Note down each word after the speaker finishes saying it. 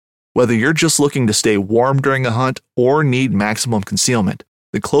Whether you're just looking to stay warm during a hunt or need maximum concealment,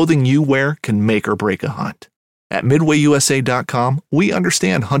 the clothing you wear can make or break a hunt. At MidwayUSA.com, we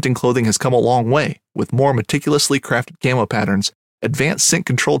understand hunting clothing has come a long way with more meticulously crafted camo patterns, advanced scent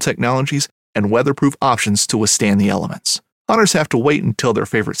control technologies, and weatherproof options to withstand the elements. Hunters have to wait until their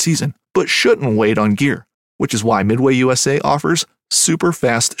favorite season, but shouldn't wait on gear, which is why Midway USA offers super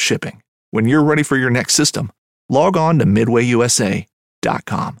fast shipping. When you're ready for your next system, log on to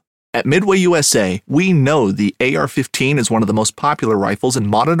MidwayUSA.com. At Midway USA, we know the AR-15 is one of the most popular rifles in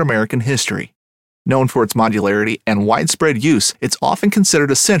modern American history. Known for its modularity and widespread use, it's often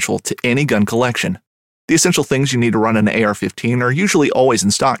considered essential to any gun collection. The essential things you need to run an AR-15 are usually always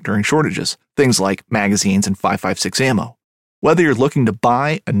in stock during shortages, things like magazines and 5.56 ammo. Whether you're looking to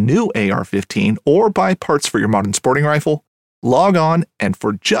buy a new AR-15 or buy parts for your modern sporting rifle, log on and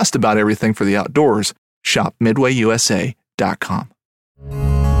for just about everything for the outdoors, shop MidwayUSA.com.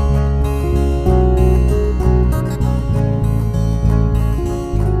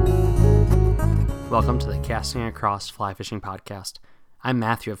 Welcome to the Casting Across Fly Fishing Podcast. I'm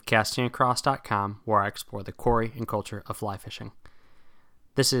Matthew of CastingAcross.com, where I explore the quarry and culture of fly fishing.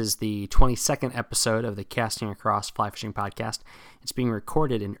 This is the 22nd episode of the Casting Across Fly Fishing Podcast. It's being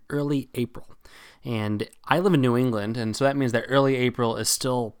recorded in early April. And I live in New England, and so that means that early April is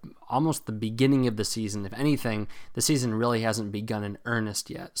still almost the beginning of the season. If anything, the season really hasn't begun in earnest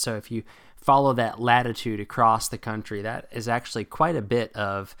yet. So if you follow that latitude across the country, that is actually quite a bit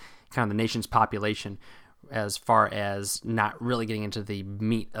of kind of the nation's population as far as not really getting into the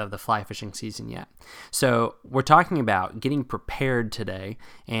meat of the fly fishing season yet. So we're talking about getting prepared today,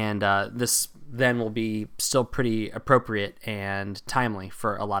 and this then will be still pretty appropriate and timely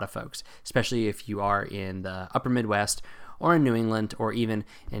for a lot of folks, especially if you are in the upper Midwest or in New England, or even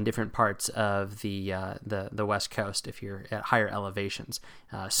in different parts of the West Coast if you're at higher elevations.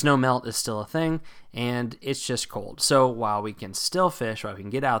 Snow melt is still a thing, and it's just cold. So while we can still fish, while we can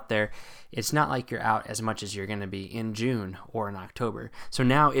get out there, it's not like you're out as much as you're going to be in June or in October. So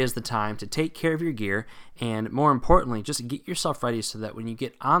now is the time to take care of your gear, and more importantly, just get yourself ready so that when you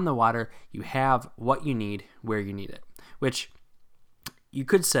get on the water, you have what you need where you need it, which you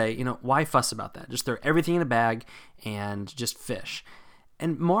could say, why fuss about that? Just throw everything in a bag and just fish.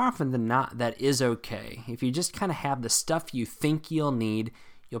 And more often than not, that is okay. If you just kind of have the stuff you think you'll need,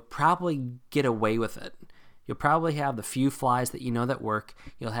 you'll probably get away with it. You'll probably have the few flies that you know that work.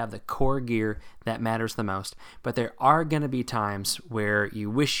 You'll have the core gear that matters the most. But there are going to be times where you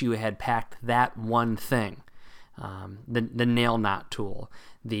wish you had packed that one thing. The nail knot tool,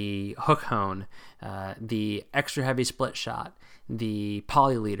 the hook hone, the extra heavy split shot, the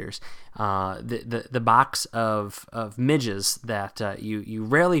poly leaders, the box of midges that you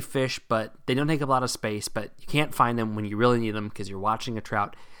rarely fish, but they don't take up a lot of space, but you can't find them when you really need them because you're watching a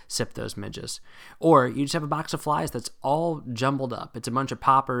trout sip those midges. Or you just have a box of flies that's all jumbled up. It's a bunch of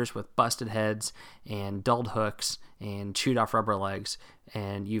poppers with busted heads and dulled hooks and chewed off rubber legs,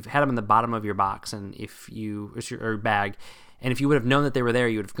 and you've had them in the bottom of your box or your bag. And if you would have known that they were there,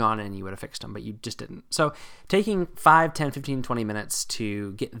 you would have gone in and you would have fixed them, but you just didn't. So taking 5, 10, 15, 20 minutes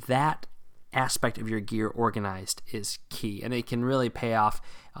to get that aspect of your gear organized is key, and it can really pay off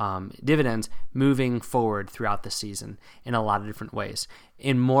dividends moving forward throughout the season in a lot of different ways,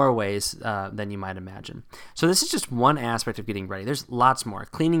 in more ways than you might imagine. So this is just one aspect of getting ready. There's lots more.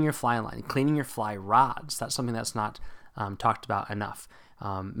 Cleaning your fly line, cleaning your fly rods. That's something that's not talked about enough.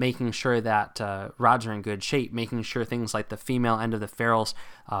 Making sure that rods are in good shape, making sure things like the female end of the ferrules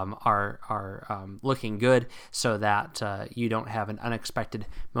are looking good, so that you don't have an unexpected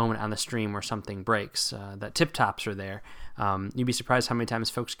moment on the stream where something breaks, that tip tops are there. You'd be surprised how many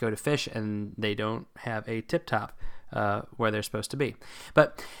times folks go to fish and they don't have a tip top where they're supposed to be.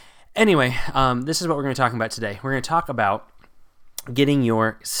 But anyway, this is what we're going to talk about today. We're going to talk about getting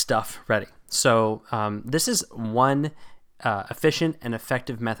your stuff ready. So this is one efficient and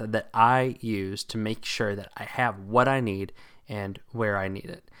effective method that I use to make sure that I have what I need and where I need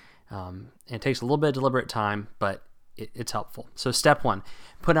it. It takes a little bit of deliberate time, but it's helpful. So step 1,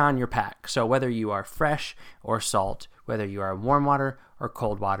 put on your pack. So whether you are fresh or salt, whether you are warm water or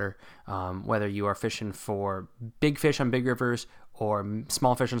cold water, whether you are fishing for big fish on big rivers or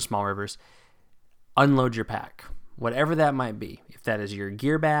small fish on small rivers, unload your pack. Whatever that might be, if that is your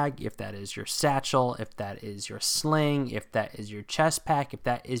gear bag, if that is your satchel, if that is your sling, if that is your chest pack, if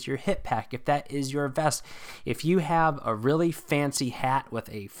that is your hip pack, if that is your vest, if you have a really fancy hat with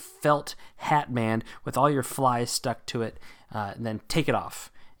a felt hat band with all your flies stuck to it, then take it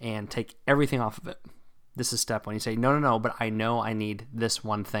off and take everything off of it. This is step 1. You say, no, but I know I need this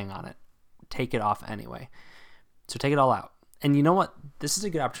one thing on it. Take it off anyway. So take it all out. And you know what? This is a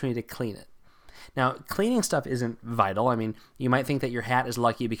good opportunity to clean it. Now, cleaning stuff isn't vital. I mean, you might think that your hat is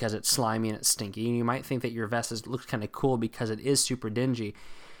lucky because it's slimy and it's stinky. And you might think that your vest looks kind of cool because it is super dingy.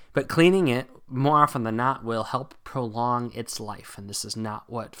 But cleaning it, more often than not, will help prolong its life. And this is not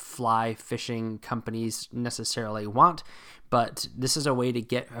what fly fishing companies necessarily want, but this is a way to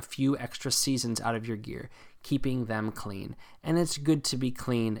get a few extra seasons out of your gear, keeping them clean. And it's good to be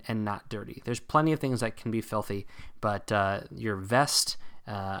clean and not dirty. There's plenty of things that can be filthy, but your vest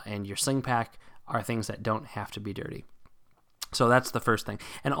and your sling pack are things that don't have to be dirty. So that's the first thing.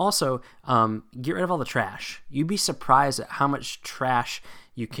 And also, get rid of all the trash. You'd be surprised at how much trash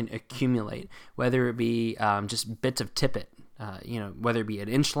you can accumulate, whether it be just bits of tippet, whether it be an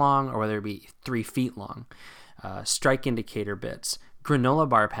inch long or whether it be 3 feet long, strike indicator bits, granola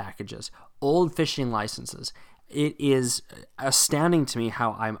bar packages, old fishing licenses. It is astounding to me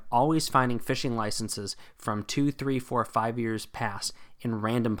how I'm always finding fishing licenses from 2, 3, 4, 5 years past in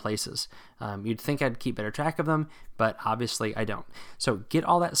random places. You'd think I'd keep better track of them, but obviously I don't. So get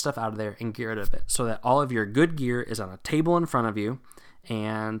all that stuff out of there and get rid of it so that all of your good gear is on a table in front of you,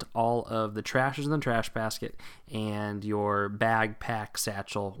 and all of the trash is in the trash basket, and your bag, pack,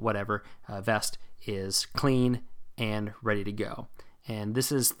 satchel, whatever, vest is clean and ready to go. And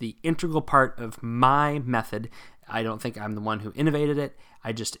this is the integral part of my method. I don't think I'm the one who innovated it.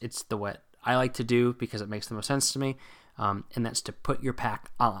 It's the what I like to do because it makes the most sense to me. And that's to put your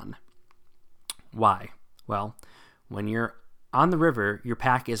pack on. Why? Well, when you're on the river, your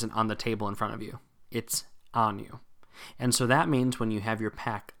pack isn't on the table in front of you. It's on you. And so that means when you have your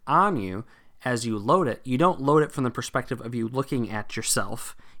pack on you, as you load it, you don't load it from the perspective of you looking at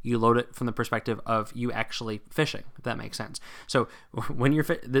yourself. You load it from the perspective of you actually fishing, if that makes sense. So when you're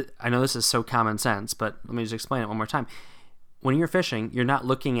I know this is so common sense, but let me just explain it one more time. When you're fishing, you're not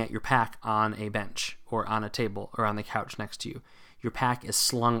looking at your pack on a bench or on a table or on the couch next to you. Your pack is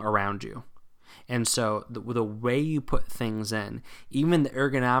slung around you. And so the way you put things in, even the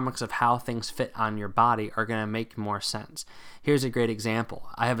ergonomics of how things fit on your body are going to make more sense. Here's a great example.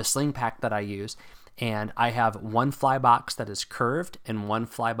 I have a sling pack that I use, and I have one fly box that is curved and one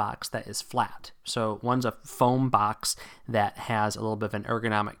fly box that is flat. So one's a foam box that has a little bit of an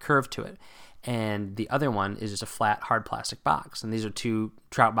ergonomic curve to it, and the other one is just a flat, hard plastic box. And these are 2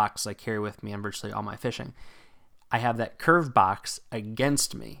 trout boxes I carry with me on virtually all my fishing. I have that curved box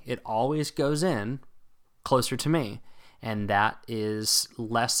against me. It always goes in closer to me, and that is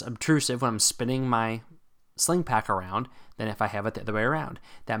less obtrusive when I'm spinning my sling pack around than if I have it the other way around.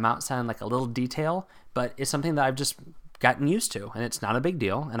 That might sound like a little detail, but it's something that I've just gotten used to, and it's not a big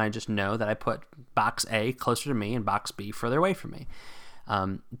deal, and I just know that I put box A closer to me and box B further away from me.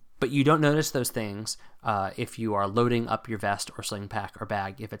 But you don't notice those things if you are loading up your vest or sling pack or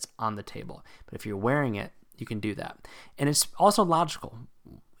bag if it's on the table. But if you're wearing it, you can do that. And it's also logical.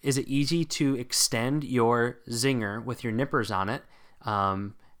 Is it easy to extend your zinger with your nippers on it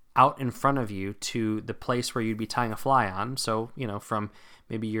out in front of you to the place where you'd be tying a fly on? So, from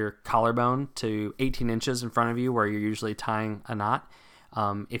maybe your collarbone to 18 inches in front of you where you're usually tying a knot.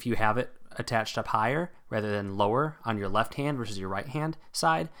 If you have it attached up higher rather than lower on your left hand versus your right hand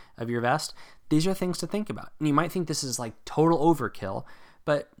side of your vest, these are things to think about. And you might think this is like total overkill,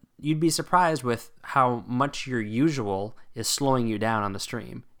 but you'd be surprised with how much your usual is slowing you down on the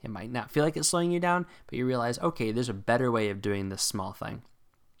stream. It might not feel like it's slowing you down, but you realize, okay, there's a better way of doing this small thing.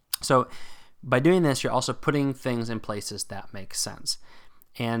 So by doing this, you're also putting things in places that make sense.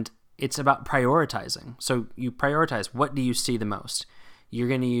 And it's about prioritizing. So you prioritize, what do you see the most? You're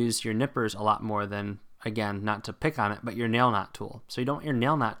going to use your nippers a lot more than, again, not to pick on it, but your nail knot tool. So you don't want your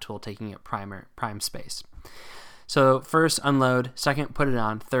nail knot tool taking up prime space. So first, unload. Second, put it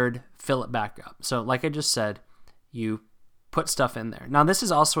on. Third, fill it back up. So like I just said, you put stuff in there. Now, this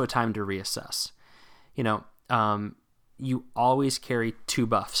is also a time to reassess. You always carry 2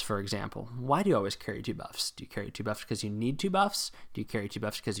 buffs, for example. Why do you always carry 2 buffs? Do you carry 2 buffs because you need 2 buffs? Do you carry 2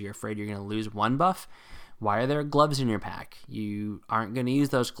 buffs because you're afraid you're going to lose 1 buff? Why are there gloves in your pack? You aren't going to use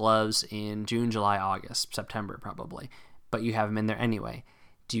those gloves in June, July, August, September probably, but you have them in there anyway.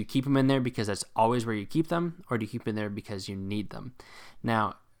 Do you keep them in there because that's always where you keep them, or do you keep them in there because you need them?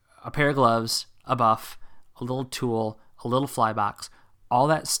 Now, a pair of gloves, a buff, a little tool, a little fly box, all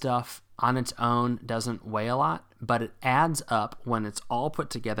that stuff on its own doesn't weigh a lot, but it adds up when it's all put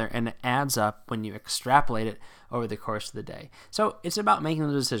together, and it adds up when you extrapolate it over the course of the day. So it's about making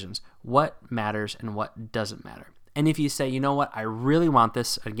the decisions, what matters and what doesn't matter. And if you say, you know what, I really want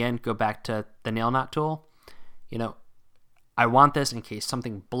this, again, go back to the nail knot tool, I want this in case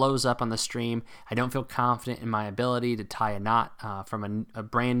something blows up on the stream. I don't feel confident in my ability to tie a knot from a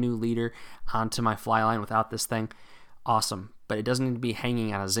brand new leader onto my fly line without this thing. awesome. But it doesn't need to be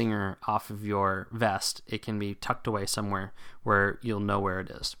hanging on a zinger off of your vest. It can be tucked away somewhere where you'll know where it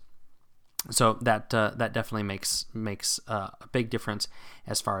is. So that definitely makes a big difference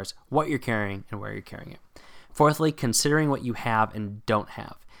as far as what you're carrying and where you're carrying it. Fourthly, considering what you have and don't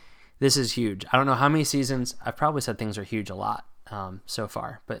have. This is huge. I don't know how many seasons, I've probably said things are huge a lot so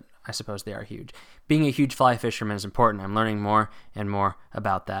far, but I suppose they are huge. Being a huge fly fisherman is important. I'm learning more and more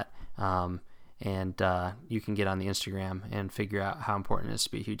about that. And you can get on the Instagram and figure out how important it is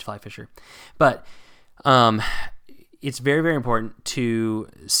to be a huge fly fisher. But it's very, very important to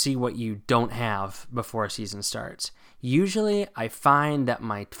see what you don't have before a season starts. Usually, I find that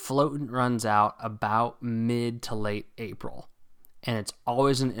my floatant runs out about mid to late April, and it's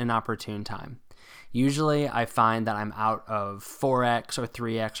always an inopportune time. Usually, I find that I'm out of 4X or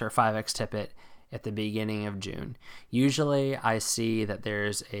 3X or 5X tippet at the beginning of June. Usually, I see that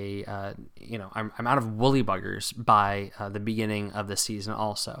there's I'm out of woolly buggers by the beginning of the season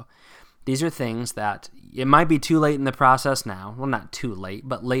also. These are things that it might be too late in the process now. Well, not too late,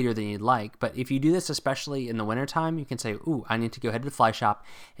 but later than you'd like. But if you do this, especially in the wintertime, you can say, ooh, I need to go ahead to the fly shop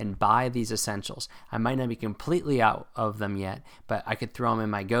and buy these essentials. I might not be completely out of them yet, but I could throw them in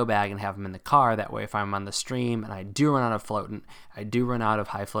my go bag and have them in the car. That way, if I'm on the stream and I do run out of floatant, I do run out of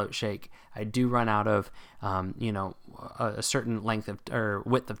high float shake, I do run out of, a certain length of or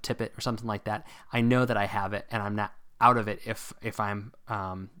width of tippet or something like that, I know that I have it and I'm not out of it if I'm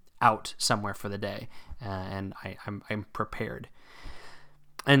out somewhere for the day, and I'm prepared.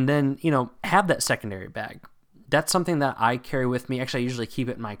 And then, have that secondary bag. That's something that I carry with me. Actually, I usually keep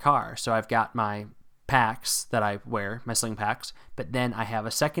it in my car. So I've got my packs that I wear, my sling packs, but then I have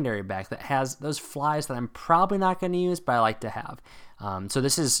a secondary bag that has those flies that I'm probably not going to use, but I like to have. So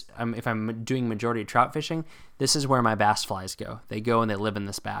this is, if I'm doing majority of trout fishing, this is where my bass flies go. They go and they live in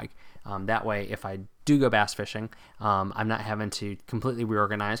this bag. That way, if I do go bass fishing, I'm not having to completely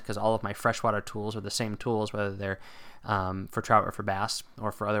reorganize because all of my freshwater tools are the same tools, whether they're for trout or for bass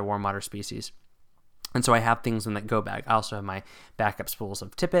or for other warm water species. And so I have things in that go bag. I also have my backup spools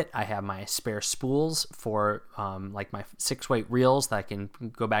of tippet. I have my spare spools for like my 6-weight reels that I can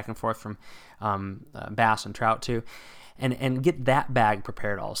go back and forth from bass and trout to, and get that bag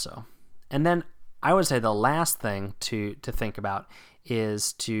prepared also. And then I would say the last thing to think about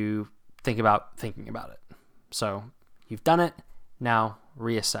is to think about thinking about it. So you've done it, now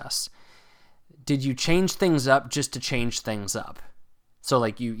reassess. Did you change things up just to change things up? So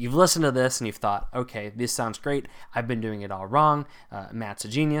like you've listened to this and you've thought, okay, this sounds great. I've been doing it all wrong. Matt's a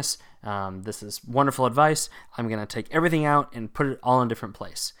genius. This is wonderful advice. I'm going to take everything out and put it all in a different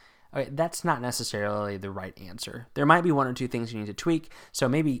place. Okay, that's not necessarily the right answer. There might be one or two things you need to tweak. So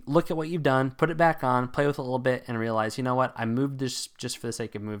maybe look at what you've done, put it back on, play with it a little bit, and realize, you know what, I moved this just for the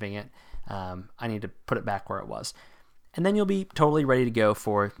sake of moving it. I need to put it back where it was. And then you'll be totally ready to go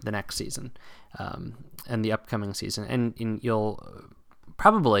for the next season and the upcoming season. And you'll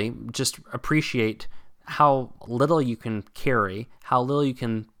probably just appreciate how little you can carry, how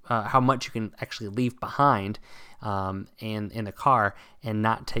much you can actually leave behind in the car and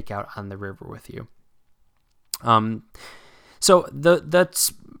not take out on the river with you. So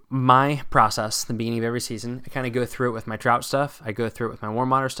that's my process. The beginning of every season, I kind of go through it with my trout stuff. I go through it with my warm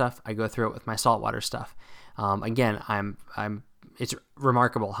water stuff. I go through it with my saltwater stuff. Again, it's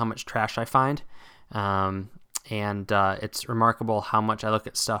remarkable how much trash I find. And it's remarkable how much I look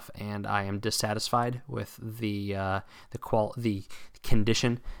at stuff and I am dissatisfied with the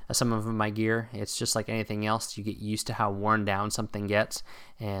condition of some of my gear. It's just like anything else. You get used to how worn down something gets,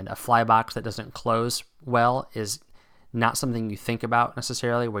 and a fly box that doesn't close well is not something you think about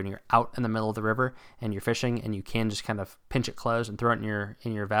necessarily when you're out in the middle of the river and you're fishing, and you can just kind of pinch it closed and throw it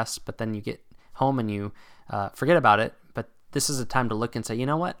in your vest, but then you get home and you forget about it. But this is a time to look and say, you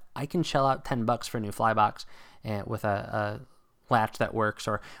know what, I can shell out $10 for a new fly box and with a latch that works,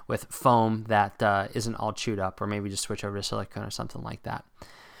 or with foam that isn't all chewed up, or maybe just switch over to silicone or something like that.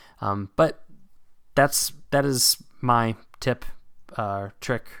 But that is my tip,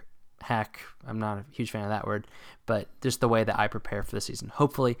 trick, hack. I'm not a huge fan of that word, but just the way that I prepare for the season.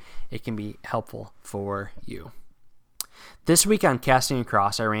 Hopefully it can be helpful for you. This week on Casting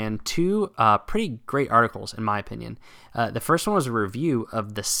Across, I ran two pretty great articles, in my opinion. The first one was a review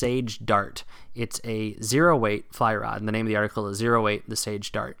of the Sage Dart. It's a 0-weight fly rod, and the name of the article is 0-weight, the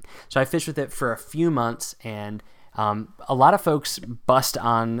Sage Dart. So I fished with it for a few months, and a lot of folks bust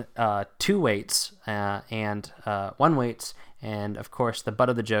on 2 weights and 1 weights, and of course the butt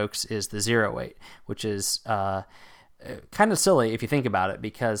of the jokes is the 0-weight, which is kind of silly if you think about it,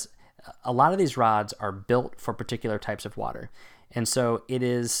 because a lot of these rods are built for particular types of water. And so it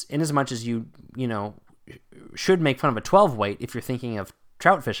is, in as much as you should make fun of a 12 weight if you're thinking of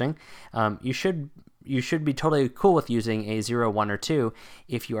trout fishing. You should be totally cool with using a 0, 1, or 2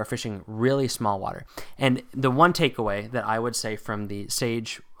 if you are fishing really small water. And the one takeaway that I would say from the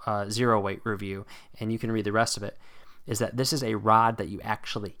Sage 0 weight review, and you can read the rest of it, is that this is a rod that you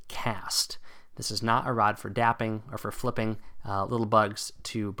actually cast. This is not a rod for dapping or for flipping little bugs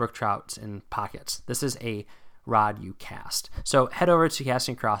to brook trouts in pockets. This is a rod you cast. So head over to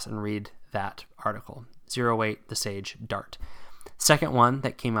Casting Across and read that article. 0 weight, the Sage Dart. Second one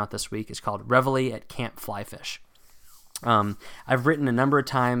that came out this week is called Reveille at Camp Fly Fish. I've written a number of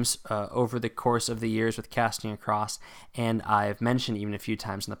times over the course of the years with Casting Across, and I've mentioned even a few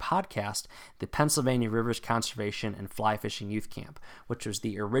times in the podcast the Pennsylvania Rivers Conservation and Fly Fishing Youth Camp, which was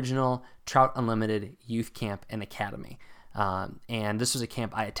the original Trout Unlimited youth camp and academy. And this was a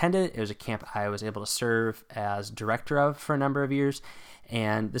camp I attended. It was a camp I was able to serve as director of for a number of years.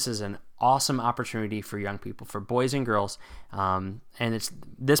 And this is an awesome opportunity for young people, for boys and girls. And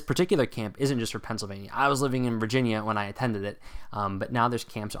this particular camp isn't just for Pennsylvania. I was living in Virginia when I attended it, but now there's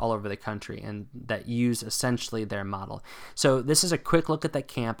camps all over the country and that use essentially their model. So this is a quick look at that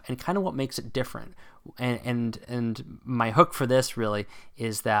camp and kind of what makes it different. And my hook for this really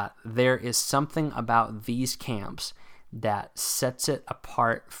is that there is something about these camps that sets it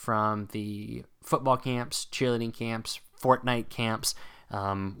apart from the football camps, cheerleading camps, Fortnite camps,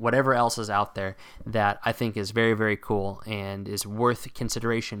 whatever else is out there, that I think is very, very cool and is worth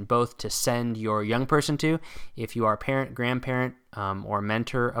consideration, both to send your young person to, if you are a parent, grandparent, or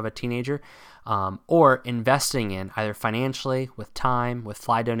mentor of a teenager, or investing in either financially, with time, with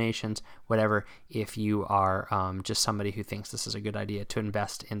fly donations, whatever, if you are just somebody who thinks this is a good idea to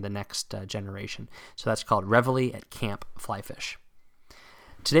invest in the next generation. So that's called Reveille at Camp Fly Fish.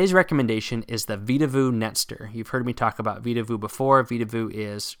 Today's recommendation is the Vidavoo Netster. You've heard me talk about Vidavoo before. Vidavoo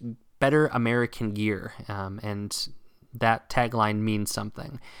is better American gear, and that tagline means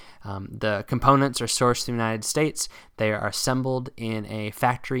something. The components are sourced in the United States. They are assembled in a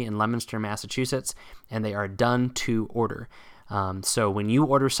factory in Leominster, Massachusetts, and they are done to order. So when you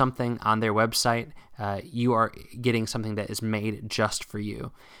order something on their website, you are getting something that is made just for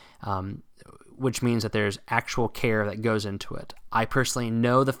you. Which means that there's actual care that goes into it. I personally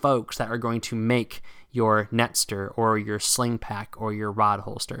know the folks that are going to make your Netster or your sling pack or your rod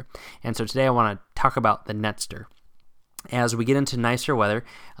holster. And so today I want to talk about the Netster. As we get into nicer weather,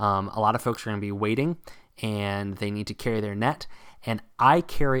 a lot of folks are going to be waiting and they need to carry their net. And I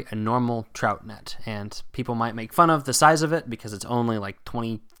carry a normal trout net, and people might make fun of the size of it because it's only like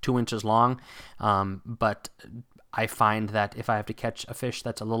 22 inches long. But I find that if I have to catch a fish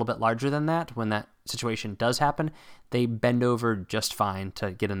that's a little bit larger than that, when that situation does happen, they bend over just fine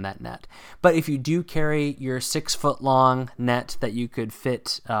to get in that net. But if you do carry your 6-foot-long net that you could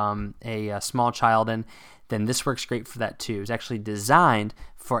fit a small child in, then this works great for that too. It's actually designed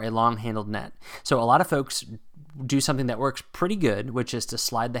for a long-handled net. So a lot of folks do something that works pretty good, which is to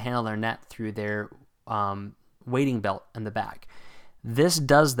slide the handle of their net through their wading belt in the back. This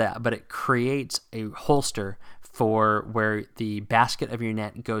does that, but it creates a holster for where the basket of your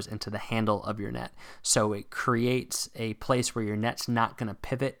net goes into the handle of your net. So it creates a place where your net's not going to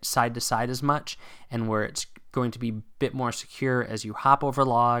pivot side to side as much, and where it's going to be a bit more secure as you hop over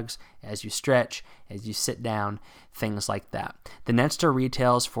logs, as you stretch, as you sit down, things like that. The Netster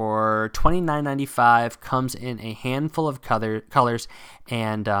retails for $29.95, comes in a handful of colors,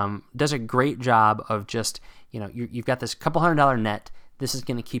 and does a great job of just, you've got this couple $100 net. This is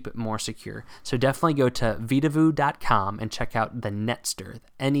going to keep it more secure. So definitely go to vidavoo.com and check out the Netster,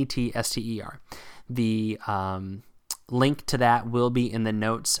 Netster. The link to that will be in the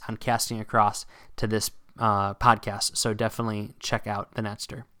notes on Casting Across to this podcast. So definitely check out the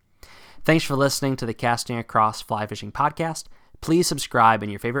Netster. Thanks for listening to the Casting Across Fly Fishing Podcast. Please subscribe in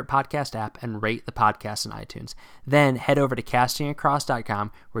your favorite podcast app and rate the podcast in iTunes. Then head over to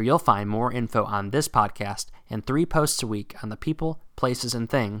castingacross.com, where you'll find more info on this podcast and 3 posts a week on the people, places, and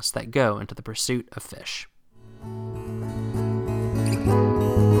things that go into the pursuit of fish.